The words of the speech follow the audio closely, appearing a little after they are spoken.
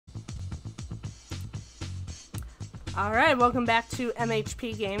Alright, welcome back to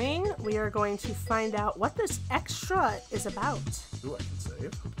MHP Gaming. We are going to find out what this extra is about. Ooh, I can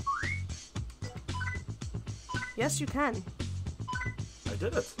save. Yes, you can. I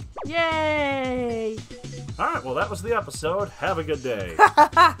did it. Yay! Alright, well that was the episode. Have a good day.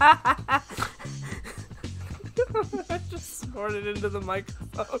 I just snorted into the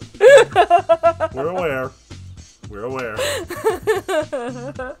microphone. We're aware. We're aware.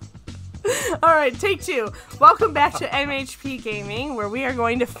 Alright, take two. Welcome back to MHP Gaming, where we are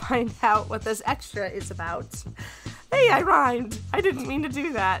going to find out what this extra is about. Hey, I rhymed. I didn't mean to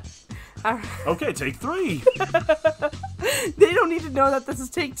do that. Right. Okay, take three. They don't need to know that this is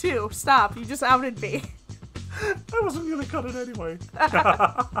take two. Stop. You just outed me. I wasn't going to cut it anyway.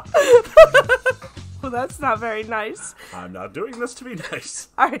 Well, that's not very nice. I'm not doing this to be nice.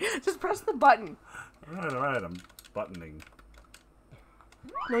 Alright, just press the button. Alright, I'm buttoning.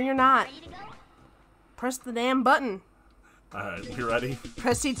 No, you're not. Press the damn button. Alright, you ready?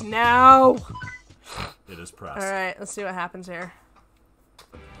 Press it now. It is pressed. Alright, let's see what happens here.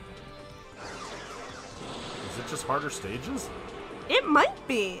 Is it just harder stages? It might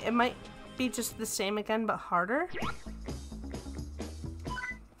be. It might be just the same again, but harder.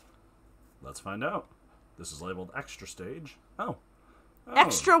 Let's find out. This is labeled extra stage. Oh.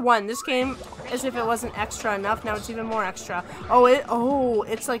 Extra one. This game, as if it wasn't extra enough, now it's even more extra.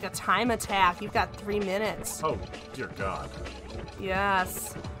 It's like a time attack. You've got 3 minutes. Oh, dear God.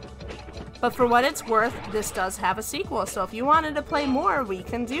 Yes. But for what it's worth, this does have a sequel, so if you wanted to play more, we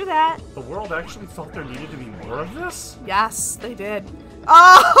can do that. The world actually thought there needed to be more of this? Yes, they did.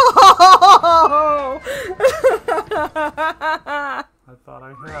 Oh! I thought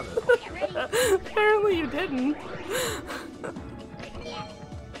I had it. Apparently you didn't.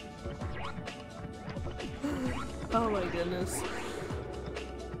 Oh my goodness.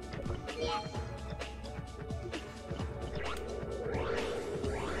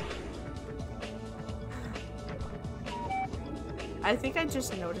 I think I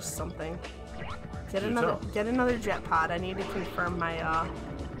just noticed something. Get another jet pod. I need to confirm my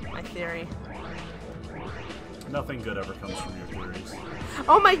my theory. Nothing good ever comes from your theories.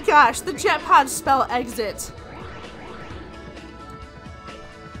 Oh my gosh, the jet pods spell exit.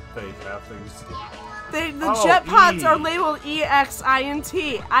 They have things. The jet pods are labeled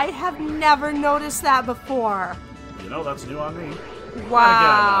EXINT. I have never noticed that before. You know, that's new on me.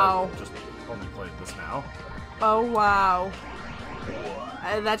 Wow. And again, just only played this now. Oh wow.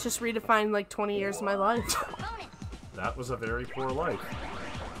 That just redefined like 20 years of my life. That was a very poor life.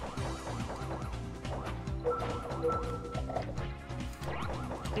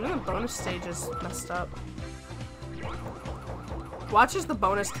 Even the bonus stage is messed up. Watch as the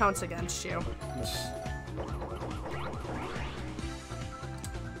bonus counts against you.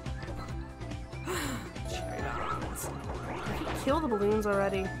 Cherry bombs. If you kill the balloons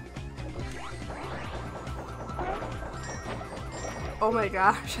already. Oh my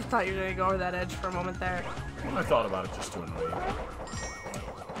gosh, I thought you were gonna go over that edge for a moment there. I thought about it just to annoy you.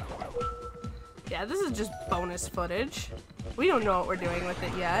 Yeah, this is just bonus footage. We don't know what we're doing with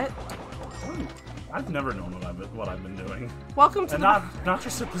it yet. I've never known what I've been doing. Welcome to not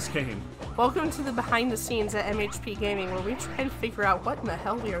just at this game. Welcome to the behind the scenes at MHP Gaming, where we try to figure out what in the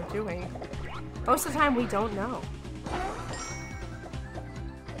hell we are doing. Most of the time, we don't know.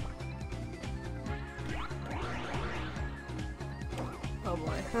 Oh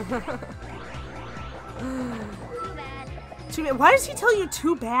boy. Too bad. Why does he tell you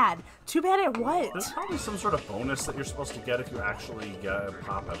too bad? Too bad at what? There's probably some sort of bonus that you're supposed to get if you actually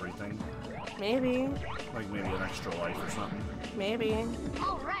pop everything. Maybe. Like maybe an extra life or something. Maybe.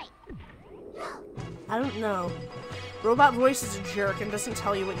 All right. I don't know. Robot Voice is a jerk and doesn't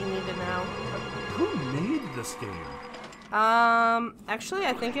tell you what you need to know. Who made this game? Actually,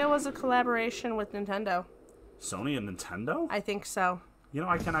 I think it was a collaboration with Nintendo. Sony and Nintendo? I think so. You know,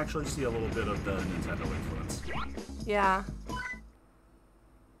 I can actually see a little bit of the Nintendo influence. Yeah.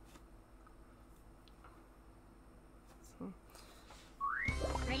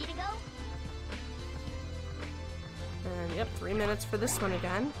 Ready to go? And yep, 3 minutes for this one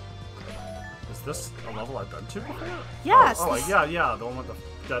again. Is this a level I've been to before? Yes. Yeah, the one with the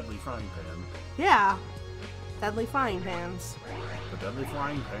deadly frying pan. Yeah. Deadly frying pans. The deadly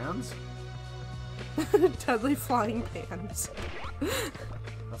flying pans? Deadly flying pans.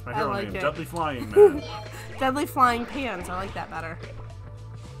 That's my hero like name, it. Deadly Flying Man. Deadly flying pans. I like that better.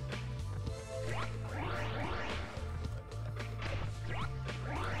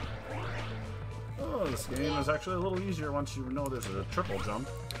 Oh, this game is actually a little easier once you know there's a triple jump.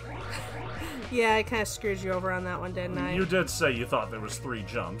 Yeah, I kind of screwed you over on that one, didn't I? You did say you thought there was 3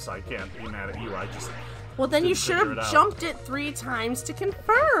 jumps. I can't be mad at you. I just Well, then you didn't should figure it have out. jumped it 3 times to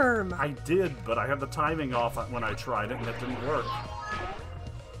confirm. I did, but I had the timing off when I tried it, and it didn't work.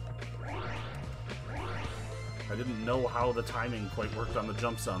 I didn't know how the timing quite worked on the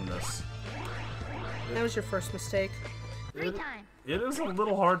jumps on this. That was your first mistake. It is a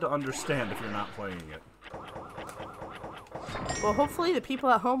little hard to understand if you're not playing it. Well, hopefully the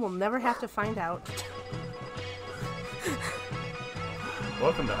people at home will never have to find out.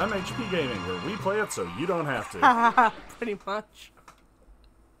 Welcome to MHP Gaming, where we play it so you don't have to. Pretty much.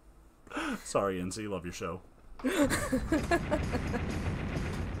 Sorry, NC, love your show.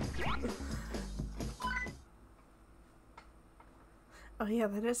 Oh yeah,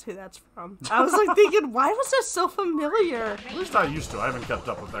 that is who that's from. I was like thinking, why was that so familiar? At least I used to. I haven't kept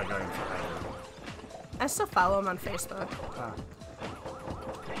up with that guy in forever. I still follow him on Facebook. Ah.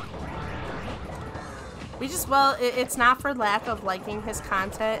 It's not for lack of liking his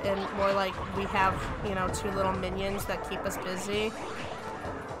content, and more like we have, 2 little minions that keep us busy,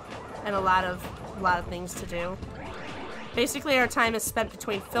 and a lot of things to do. Basically, our time is spent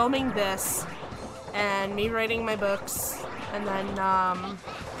between filming this and me writing my books, and then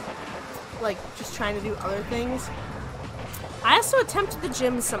just trying to do other things. I also attempt the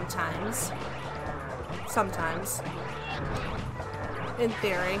gym sometimes. Sometimes. In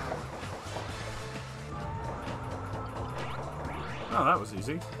theory. Oh, that was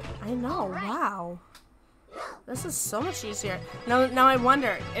easy. I know, wow. This is so much easier. Now I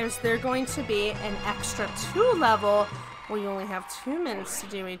wonder, is there going to be an extra 2 level where you only have 2 minutes to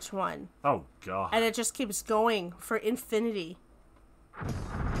do each one? Oh, God. And it just keeps going for infinity.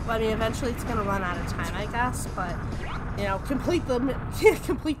 Well, I mean, eventually it's gonna run out of time, I guess, but, complete the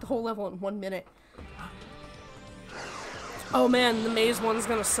whole level in 1 minute. Oh man, the maze one's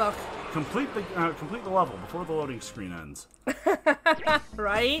gonna suck. Complete the level before the loading screen ends.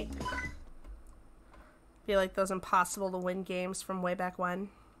 Right? Be like those impossible to win games from way back when.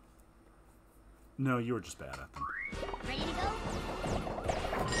 No, you were just bad at them. Ready to go?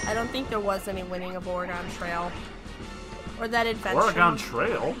 I don't think there was any winning of Oregon Trail. Or that adventure. Oregon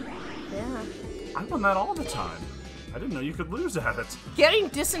Trail? Yeah. I won that all the time. I didn't know you could lose at it. Getting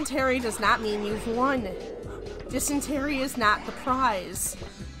dysentery does not mean you've won. Dysentery is not the prize.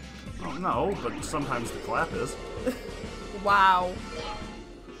 Oh, no, but sometimes the clap is. Wow.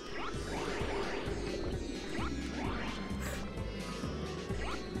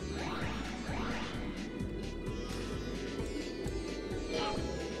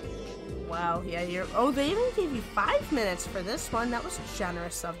 Wow, yeah, you're... Oh, they even gave you 5 minutes for this one. That was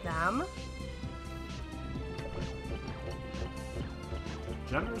generous of them.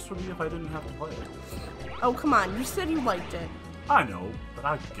 Generous would be if I didn't have to play it. Oh, come on. You said you liked it. I know, but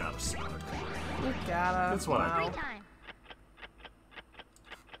I gotta start. You gotta... That's what I wow. do.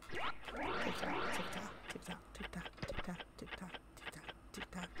 Free time. Tick-tock, tick-tock, tick-tock, tick-tock, tick-tock, tick-tock, tick-tock,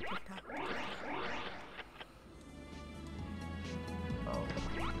 tick-tock, tick-tock. Oh,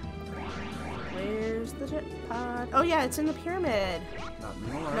 Where's the jet pod? Oh, yeah, it's in the pyramid. not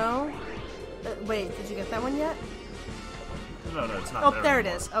anymore. No? Wait, did you get that one yet? No, it's not Oh, there there it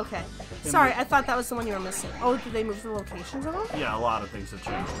anymore. is. Okay. In Sorry, the- I thought that was the one you were missing. Oh, did they move the locations of them? Yeah, a lot of things have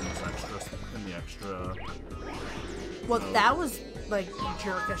changed in this extra, in the extra. Well, No. that was, like,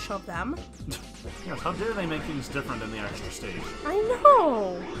 jerkish of them. Yes, how dare they make things different in the extra stage? I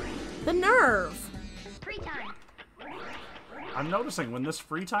know! The nerve! Free time. I'm noticing when this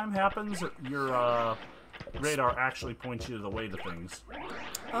free time happens, your radar actually points you the way to things.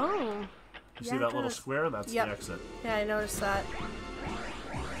 Oh. You Yeah, see it that little does. square? That's Yep. the exit. Yeah, I noticed that.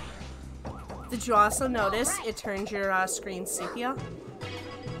 Did you also notice it turns your screen sepia?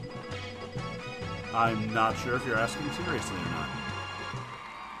 I'm not sure if you're asking seriously or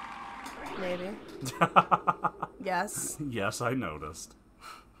Maybe. not. Yes. Yes, I noticed.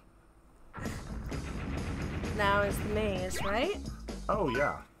 Now is the maze, right? Oh,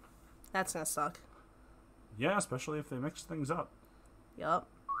 yeah. That's gonna suck. Yeah, especially if they mix things up. Yup.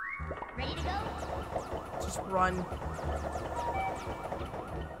 Ready to go? Just run.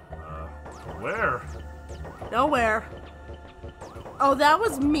 Where? Nowhere. Oh, that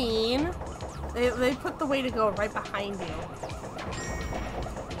was mean. They put the way to go right behind you.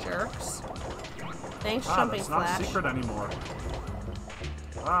 Jerks. Thanks, Jumping that's not Flash. a secret anymore.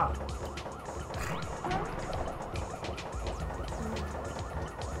 Ah.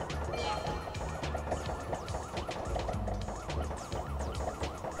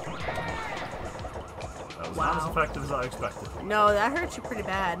 That was not as Wow. effective as I expected. No, that hurt you pretty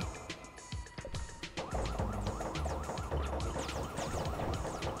bad.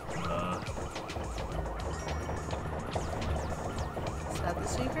 Is that the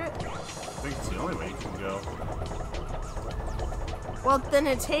secret? secret? I think it's the only way you can go. Well, then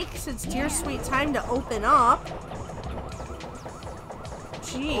it takes its dear sweet time to open up.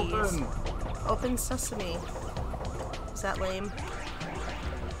 Jeez. Open sesame. Is that lame?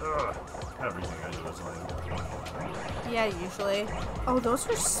 Ugh. Everything I do is lame. Yeah, usually. Oh, those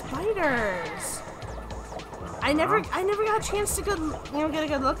were spiders. I never got a chance to get a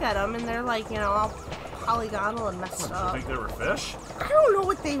good look at them, and they're like, all polygonal and messed What, up. you think they were fish? I don't know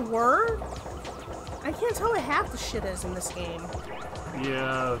what they were. I can't tell what half the shit is in this game.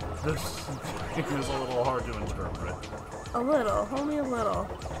 Yeah, this game is a little hard to interpret. A little, only a little.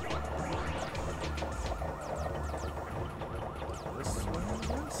 This way, I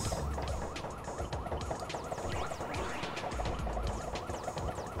guess?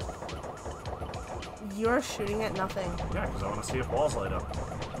 You're shooting at nothing. Yeah, because I want to see if walls light up.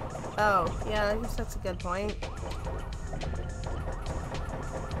 Oh, yeah, I guess that's a good point.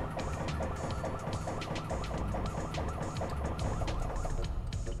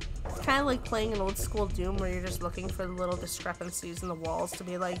 It's kind of like playing an old school Doom where you're just looking for the little discrepancies in the walls to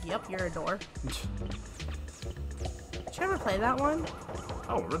be like, yep, you're a door. Did you ever play that one?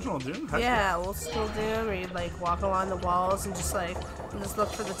 Oh, original Doom? Heck Yeah, old school Doom where you'd like walk along the walls and just look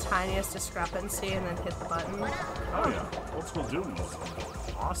for the tiniest discrepancy and then hit the button. Oh yeah, old school Doom was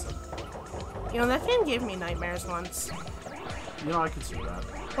awesome. That game gave me nightmares once. I could see that.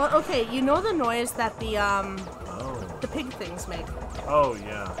 Well, okay, the noise that the Oh. pig things make. Oh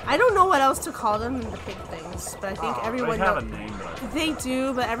yeah. I don't know what else to call them than the pig things, but I think everyone They have a knows. name, but They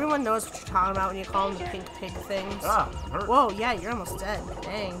do, but everyone knows what you're talking about when you call them the pink pig things. hurt. Whoa, yeah, you're almost dead.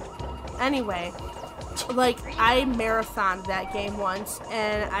 Dang. Anyway, I marathoned that game once,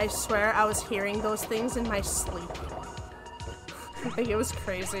 and I swear I was hearing those things in my sleep. It was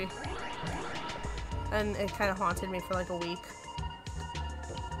crazy. And it kind of haunted me for a week.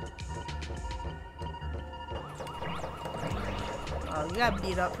 Oh, you got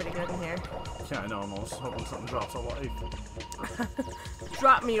beat up pretty good in here. Yeah, I know. I'm almost hoping something drops a life.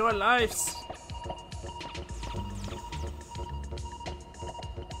 Drop me your lives.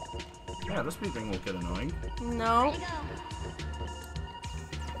 Yeah, this beeping will get annoying. No. Ready to go.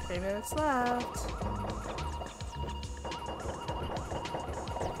 3 minutes left.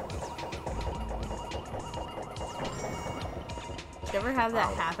 Did you ever have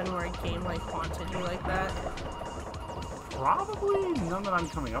that happen where a game haunted you like that? Probably none that I'm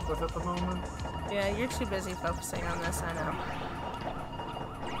coming up with at the moment. Yeah, you're too busy focusing on this, I know.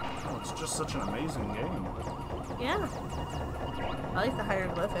 Oh, it's just such an amazing game. Yeah. I like the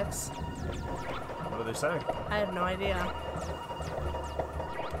hieroglyphics. What do they say? I have no idea.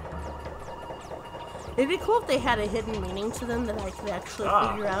 It'd be cool if they had a hidden meaning to them that I could actually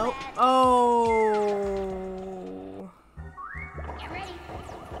figure out. Oh. Get ready.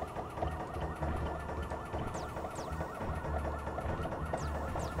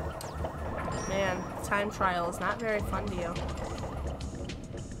 Man, time trial is not very fun to you.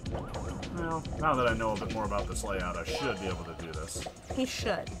 Well, now that I know a bit more about this layout, I should be able to do this. He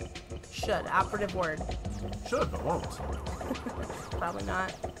should. Should. Operative word. Should, but won't. Probably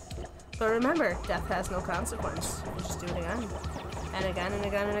not. But remember, death has no consequence. You just do it again. And again and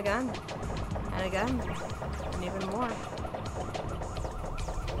again and again. And again. And even more.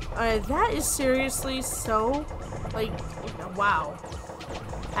 Alright, that is seriously so, wow.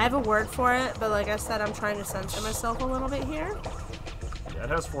 I have a word for it, but like I said, I'm trying to censor myself a little bit here. Yeah, it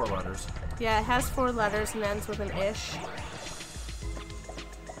has 4 letters. Yeah, it has 4 letters and ends with an ish.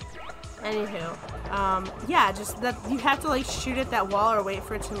 Anywho, yeah, just that you have to shoot at that wall or wait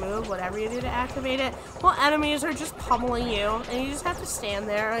for it to move, whatever you do to activate it. Well, enemies are just pummeling you, and you just have to stand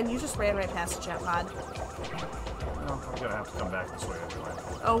there, and you just ran right past the jet pod. Well, I'm gonna have to come back this way anyway.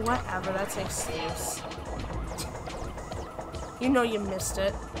 Oh, whatever, that's an excuse. You know you missed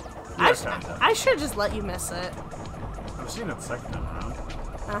it. Yeah, kinda. I should just let you miss it. I've seen it the second time around.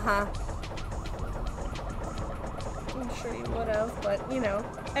 Uh-huh. I'm sure you would have, but,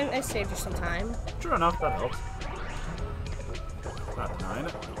 I saved you some time. True enough, that helps. Not denying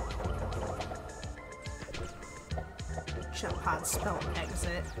it. Jet pod spelled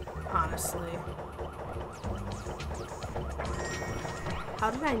exit, honestly.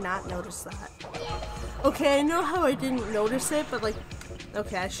 How did I not notice that? Okay, I know how I didn't notice it, but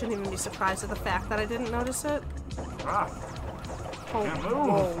okay, I shouldn't even be surprised at the fact that I didn't notice it. Ah! Oh, Can't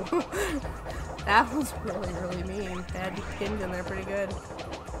move. whoa. That was really, really mean. They had you pinned in there pretty good.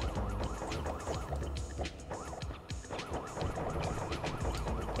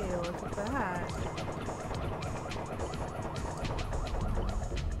 Okay, look at that.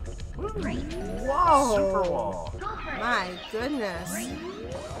 Woo. Whoa! Super wall. Go for it. My goodness.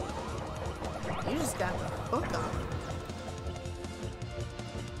 just got the hook up.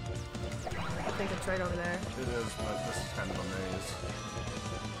 I think it's right over there. It is, but this is kind of a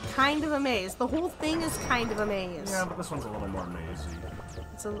maze. Kind of a maze. The whole thing is kind of a maze. Yeah, but this one's a little more mazy.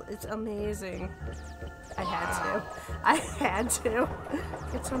 It's amazing. I had to. I had to.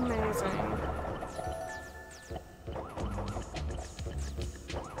 It's amazing.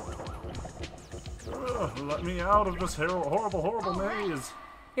 Ugh, let me out of this horrible, horrible maze.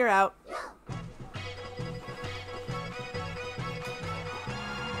 You're out.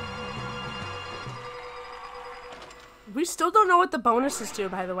 We still don't know what the bonuses do,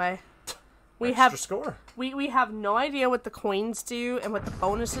 by the way. Extra score. We have no idea what the coins do and what the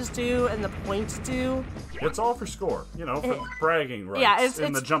bonuses do and the points do. It's all for score, you know, for bragging rights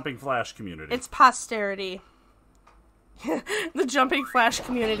in the Jumping Flash community. It's posterity. The Jumping Flash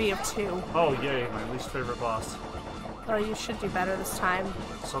community of 2. Oh, yay, my least favorite boss. Oh, you should do better this time.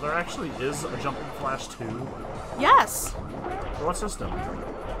 So there actually is a Jumping Flash 2? Yes! For what system?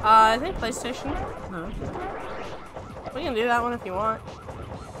 I think PlayStation. No, okay. We can do that one if you want.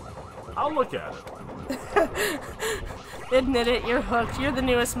 I'll look at it. Admit it, you're hooked. You're the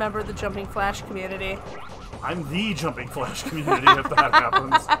newest member of the Jumping Flash community. I'm the Jumping Flash community if that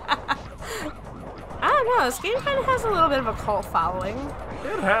happens. I don't know, this game kind of has a little bit of a cult following.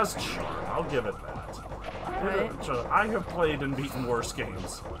 It has charm, I'll give it that. Right. I have played and beaten worse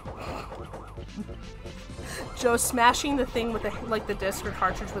games. Joe, smashing the thing with the disc or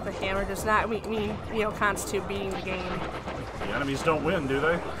cartridge with a hammer does not mean, you know, constitute beating the game. The enemies don't win, do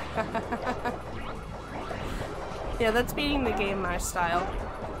they? Yeah, that's beating the game my style.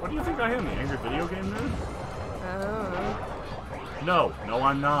 What do you think I am, the angry video game nerd? Oh. No,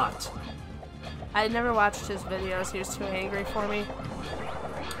 I'm not. I never watched his videos. He was too angry for me.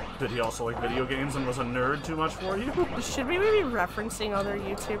 Did he also like video games and was a nerd too much for you? Should we be referencing other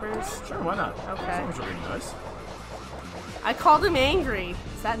YouTubers? Sure, why not? Okay. Those are being nice. I called him angry.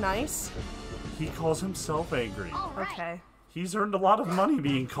 Is that nice? He calls himself angry. Okay. He's earned a lot of money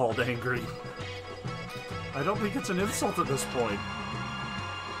being called angry. I don't think it's an insult at this point.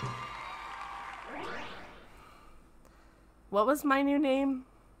 What was my new name?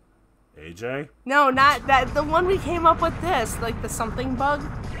 AJ? No, not that. The one we came up with this. Like the something bug.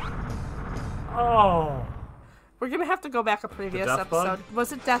 Oh. We're gonna have to go back a previous Death episode. Bug?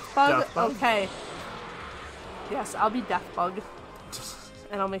 Was it Death Bug? Death Bug? Okay. Yes, I'll be Death Bug.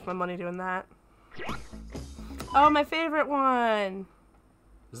 And I'll make my money doing that. Oh, my favorite one!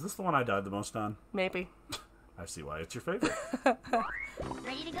 Is this the one I died the most on? Maybe. I see why it's your favorite.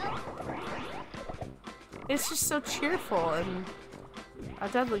 Ready to go? It's just so cheerful in a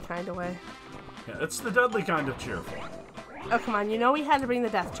deadly kind of way. Yeah, it's the deadly kind of cheerful. Oh, come on. You know we had to bring the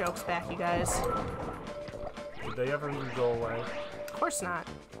death jokes back, you guys. Did they ever even go away? Of course not.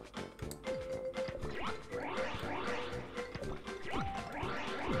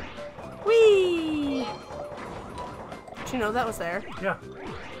 Whee! Did you know that was there? Yeah.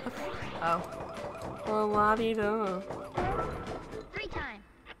 Oh. Well, la-dee-da. Free time.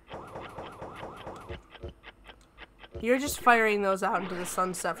 You're just firing those out into the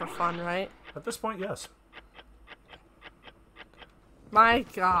sunset for fun, right? At this point, yes. My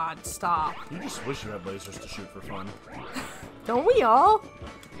God, stop. You just wish you had lasers to shoot for fun. Don't we all?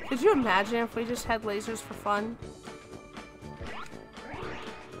 Could you imagine if we just had lasers for fun?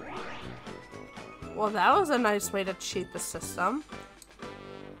 Well, that was a nice way to cheat the system.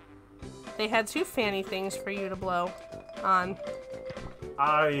 They had 2 fanny things for you to blow on.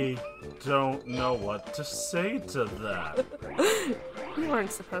 I don't know what to say to that. You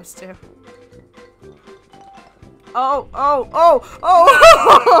weren't supposed to. Oh, oh, oh, oh!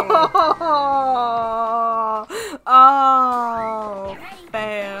 Oh,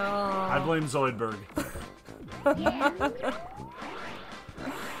 fail. I blame Zoidberg.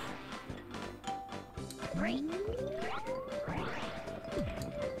 Great.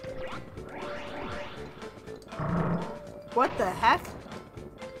 What the heck?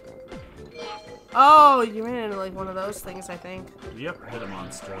 Oh, you ran into like one of those things, I think. Yep, hit a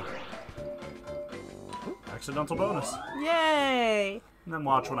monster. Ooh, accidental bonus. Yay! And then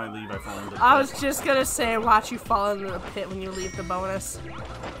watch when I leave, I fall into the I pit. was just gonna say, watch you fall into the pit when you leave the bonus.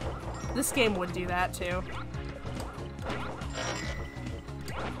 This game would do that too.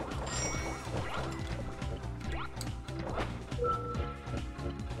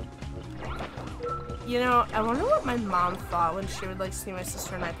 You know, I wonder what my mom thought when she would like see my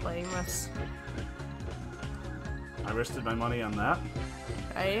sister and I playing this. I wasted my money on that.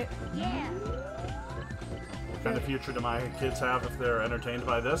 Right? Yeah. What kind of future do my kids have if they're entertained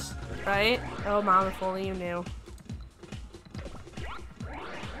by this? Right? Oh, Mom, if only you knew.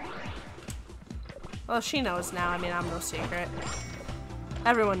 Well, she knows now. I mean, I'm no secret.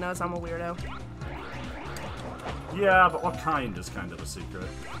 Everyone knows I'm a weirdo. Yeah, but what kind is kind of a secret?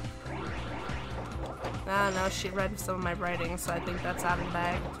 I don't know. She read some of my writing, so I think that's out of the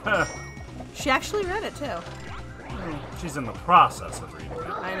bag. She actually read it, too. She's in the process of reading it.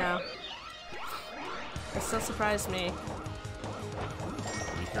 I know. It still surprised me.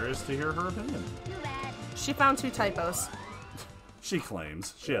 I'd be curious to hear her opinion. Too bad. She found 2 typos. She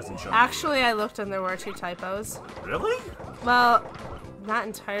claims. She hasn't shown Actually, I looked and there were 2 typos. me. Really? Well, not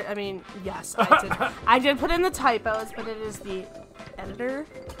entirely. I mean, yes, I did. I did put in the typos, but it is the editor.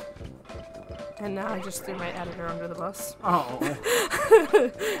 And now I just threw my editor under the bus. Oh.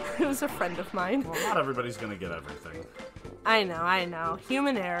 It was a friend of mine. Well, not everybody's gonna get everything. I know.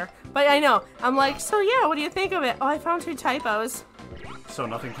 Human error. But I know. I'm like, so yeah, what do you think of it? Oh, I found 2 typos. So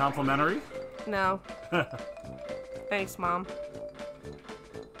nothing complimentary? No. Thanks, Mom.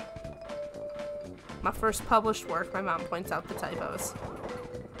 My first published work, my mom points out the typos.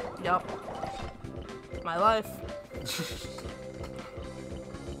 Yup. My life.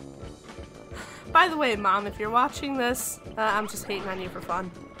 By the way, Mom, if you're watching this, I'm just hating on you for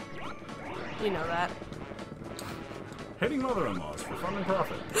fun. You know that. Hating mother-in-laws for fun and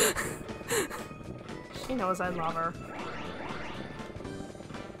profit. She knows I love her.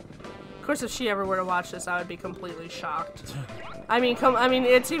 Of course, if she ever were to watch this, I would be completely shocked. I mean,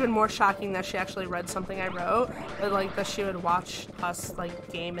 it's even more shocking that she actually read something I wrote, but like that she would watch us like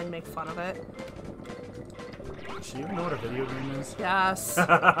game and make fun of it. Does she even know what a video game is? Yes.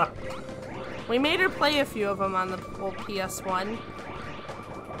 We made her play a few of them on the old PS1.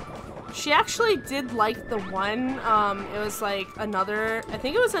 She actually did like the one. It was like another. I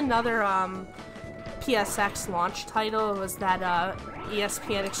think it was another PSX launch title. It was that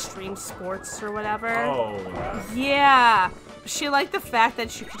ESPN Extreme Sports or whatever. Oh. Yeah. She liked the fact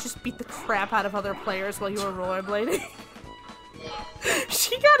that you could just beat the crap out of other players while you were rollerblading.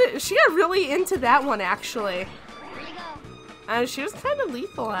 She got really into that one, actually. Where you go? She was kind of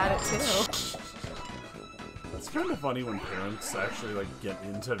lethal at it, too. It's kind of funny when parents actually, like, get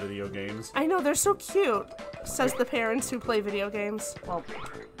into video games. I know, they're so cute, says the parents who play video games. Well,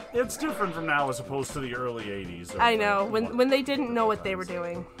 it's different from now as opposed to the early 80s. I know, when they didn't know what they were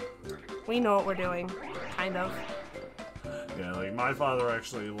doing. We know what we're doing, kind of. Yeah, like, my father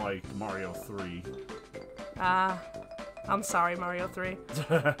actually liked Mario 3. I'm sorry, Mario 3.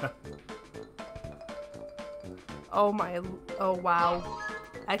 Oh wow.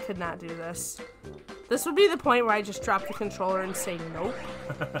 I could not do this. This would be the point where I just drop the controller and say nope.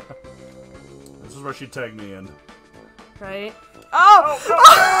 This is where she tagged me in. Right? Oh!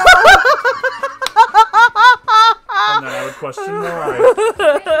 And then I would question why.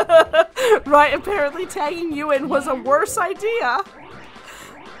 Right, apparently tagging you in was a worse idea.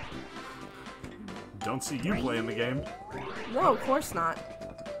 Don't see you playing the game. No, of course not.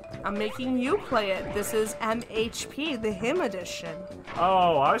 I'm making you play it. This is MHP, the Him Edition.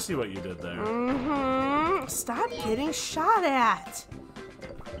 Oh, I see what you did there. Mm-hmm. Stop getting shot at.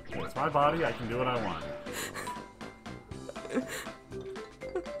 It's my body, I can do what I want.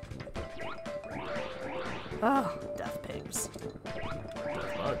 Oh, death pigs.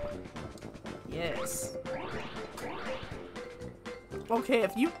 Death bug. Yes. Okay,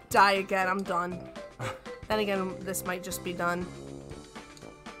 if you die again, I'm done. Then again, this might just be done.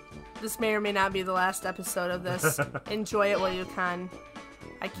 This may or may not be the last episode of this. Enjoy it while you can.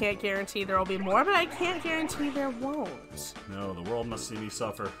 I can't guarantee there will be more, but I can't guarantee there won't. No, the world must see me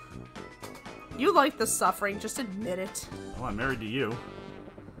suffer. You like the suffering, just admit it. Well, I'm married to you.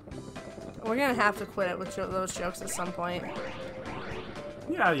 We're gonna have to quit it with those jokes at some point.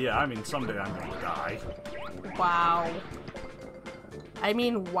 Yeah, I mean, someday I'm gonna die. Wow. I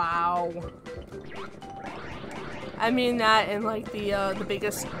mean, wow. I mean that in like the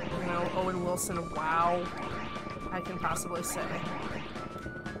biggest, you know, Owen Wilson wow I can possibly say.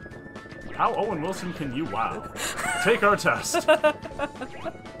 How Owen Wilson can you wow? Take our test.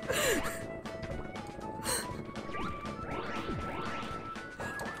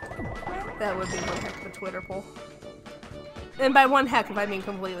 That would be one heck of a Twitter poll. And by one heck, if I mean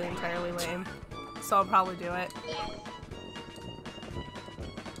completely, entirely lame. So I'll probably do it.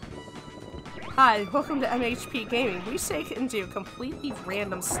 Hi, welcome to MHP Gaming. We say and do completely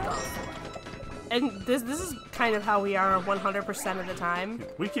random stuff. And this is kind of how we are 100% of the time.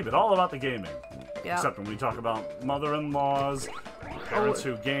 We keep it all about the gaming. Yeah. Except when we talk about mother-in-laws, parents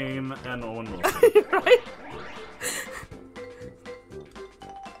who game, and Owen Wilson. Right?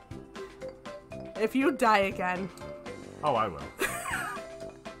 If you die again. Oh, I will.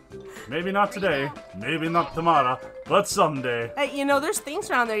 Maybe not today, maybe not tomorrow, but someday. Hey, you know, there's things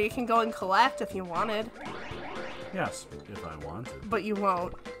around there you can go and collect if you wanted. Yes, if I wanted. But you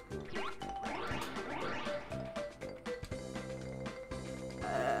won't.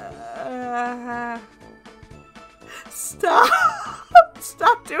 Stop!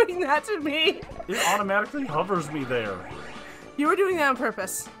 Stop doing that to me! It automatically hovers me there. You were doing that on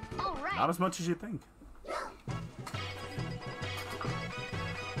purpose. All right. Not as much as you think.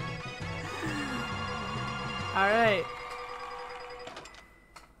 Alright.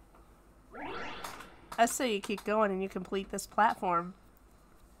 I say you keep going and you complete this platform.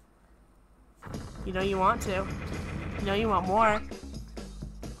 You know you want to. You know you want more.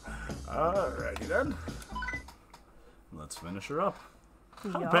 Alrighty then. Let's finish her up.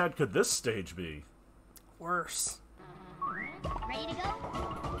 How Yup. bad could this stage be? Worse. Ready to go?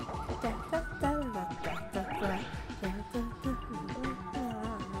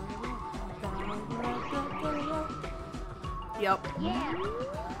 Yep. Yeah.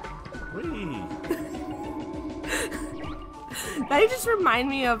 Whee! Now you just remind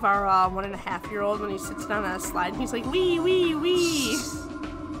me of our 1.5-year-old when he sits down on a slide and he's like, wee, wee, wee.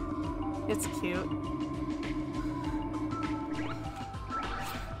 It's cute.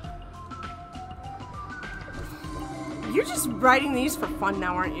 You're just writing these for fun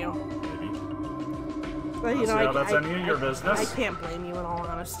now, aren't you? Maybe. Well, you See how that's any of your business? I can't blame you in all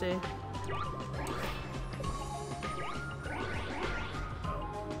honesty.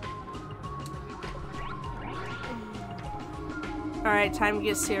 Alright, time to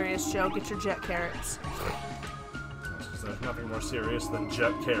get serious, Joe. Get your jet carrots. There's nothing more serious than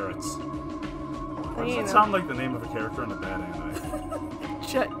jet carrots. Why does You that know. sound like the name of a character in a bad anime?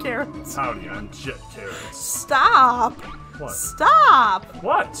 Jet carrots. Howdy, I'm Jet Carrots. Stop! What? Stop!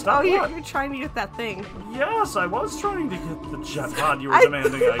 What? Stop Oh, what? you're trying to get that thing. Yes, I was trying to get the jet pod you were I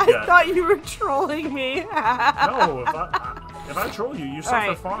demanding I get. thought you were trolling me. No, if I troll you, you suffer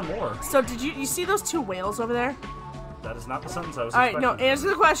Alright. far more. So did you see those 2 whales over there? That is not the sentence I was Alright, expecting. no, answer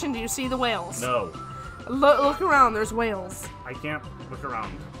the question. Do you see the whales? No, Look around. There's whales. I can't look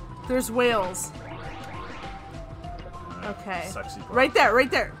around. There's whales. Okay. Sexy part. Right there,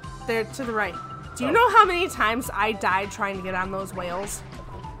 right there. There to the right. Do you Oh. know how many times I died trying to get on those whales?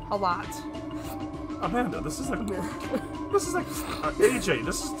 A lot. Amanda, this is like AJ.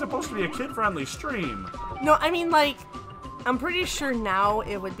 This is supposed to be a kid-friendly stream. No, I mean, like, I'm pretty sure now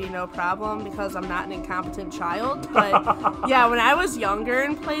it would be no problem because I'm not an incompetent child. But yeah, when I was younger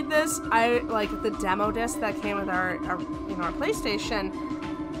and played this, I like the demo disc that came with our PlayStation.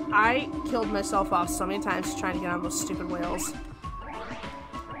 I killed myself off so many times trying to get on those stupid whales.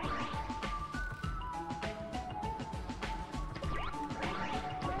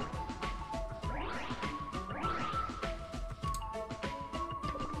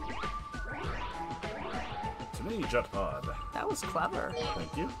 To me, jet pod. That was clever.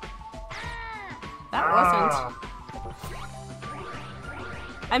 Thank you. That wasn't.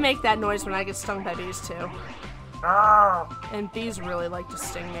 I make that noise when I get stung by bees too. Ah! And bees really like to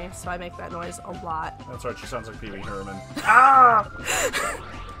sting me, so I make that noise a lot. That's right. She sounds like Pee Wee Herman. Ah!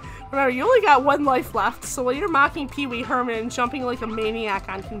 Remember, you only got 1 life left, so while you're mocking Pee Wee Herman and jumping like a maniac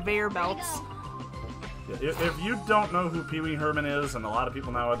on conveyor belts. If you don't know who Pee Wee Herman is, and a lot of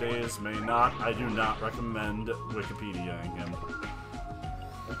people nowadays may not, I do not recommend Wikipediaing him.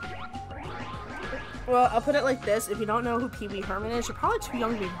 Well, I'll put it like this: if you don't know who Pee Wee Herman is, you're probably too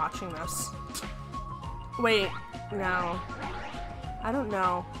young to be watching this. Wait, no. I don't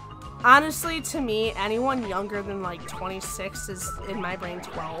know. Honestly, to me, anyone younger than like 26 is, in my brain,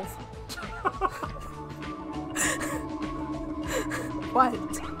 12. What?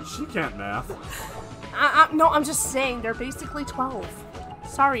 She can't math. No, I'm just saying, they're basically 12.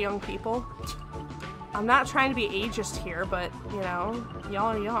 Sorry, young people. I'm not trying to be ageist here, but, you know,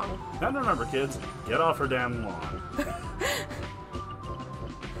 y'all are young. And remember, kids, get off her damn lawn.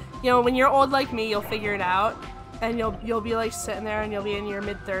 You know, when you're old like me, you'll figure it out. And you'll be like sitting there and you'll be in your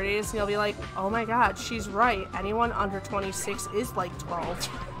mid-30s and you'll be like, oh my god, she's right. Anyone under 26 is like 12.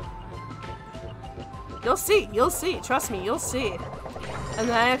 You'll see. Trust me, you'll see. And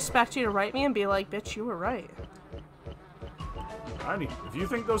then I expect you to write me and be like, bitch, you were right. Alrighty, if you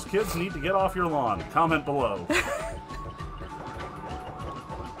think those kids need to get off your lawn, comment below.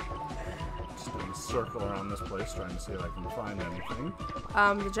 Just doing a circle around this place, trying to see if I can find anything.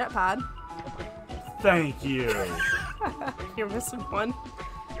 The jet pod. Thank you. You're missing one.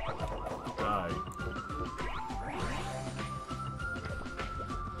 Die.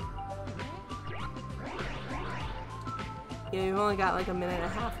 Yeah, you've only got like a minute and a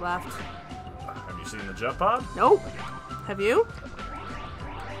half left. Have you seen the jet pod? Nope. Have you?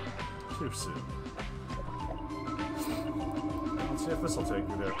 Too soon. see if this will take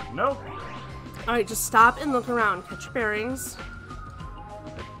you there. Nope. Alright, just stop and look around. Catch your bearings.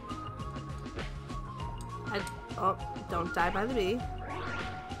 Oh, don't die by the bee.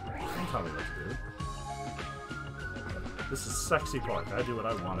 Don't tell me what to do. This is sexy park. I do what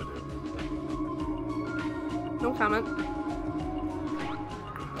I want to do. No comment.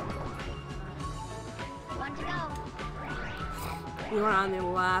 One to go. You are on the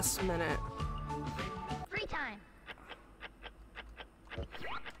last minute. Free time.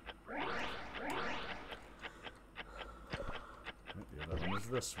 The other one is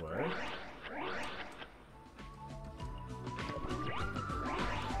this way.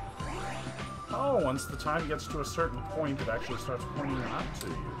 Oh, once the time gets to a certain point, it actually starts pointing out to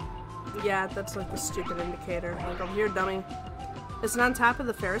you. Yeah, that's like the stupid indicator. Like, over here, dummy. Is it on top of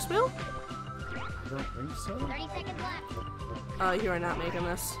the Ferris wheel? I don't think so. 30 seconds left. Oh, you are not making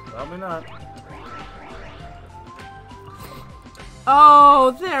this. Probably not.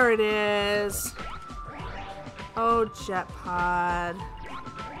 Oh, there it is. Oh, jet pod.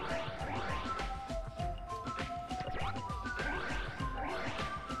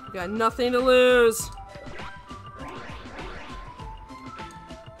 You got nothing to lose.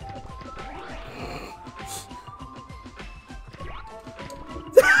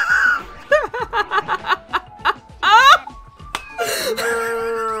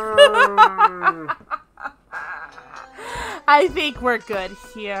 I think we're good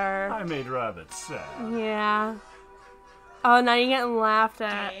here. I made rabbit sad. Yeah. Oh, now you're getting laughed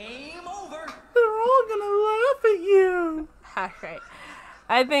at. Game over. They're all gonna laugh at you. Alright.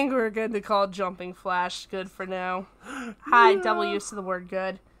 I think we're good to call Jumping Flash good for now. Hi, double use of the word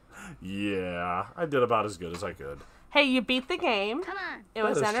good. Yeah, I did about as good as I could. Hey, you beat the game. Come on. It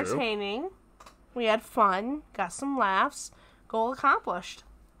was That is true. entertaining. We had fun. Got some laughs. Goal accomplished.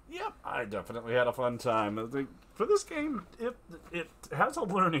 Yep, I definitely had a fun time. I think for this game, it has a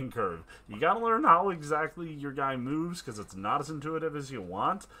learning curve. You gotta learn how exactly your guy moves, because it's not as intuitive as you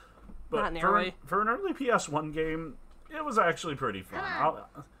want. But Not nearly. for an early PS1 game, it was actually pretty fun.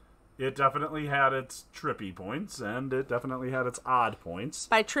 It definitely had its trippy points, and it definitely had its odd points.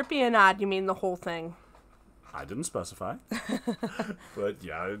 By trippy and odd, you mean the whole thing. I didn't specify. But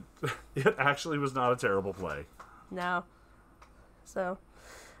yeah, it actually was not a terrible play. No. So,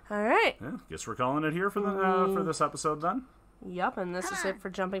 alright. Yeah, guess we're calling it here for the for this episode then. Yup, and this is it for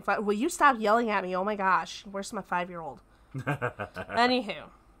Jumping Flash. Will you stop yelling at me? Oh my gosh. Where's my 5-year-old? Anywho.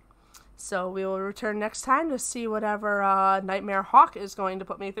 So we will return next time to see whatever Nightmare Hawk is going to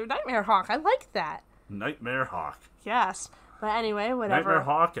put me through. Nightmare Hawk, I like that. Nightmare Hawk. Yes. But anyway, whatever. Nightmare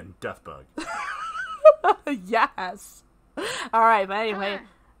Hawk and Deathbug. Yes. Alright, but anyway.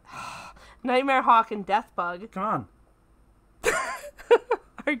 Nightmare Hawk and Deathbug Come on.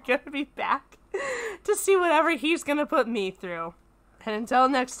 are going to be back to see whatever he's going to put me through. And until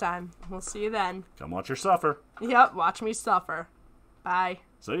next time, we'll see you then. Come watch her suffer. Yep, watch me suffer. Bye.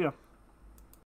 See ya.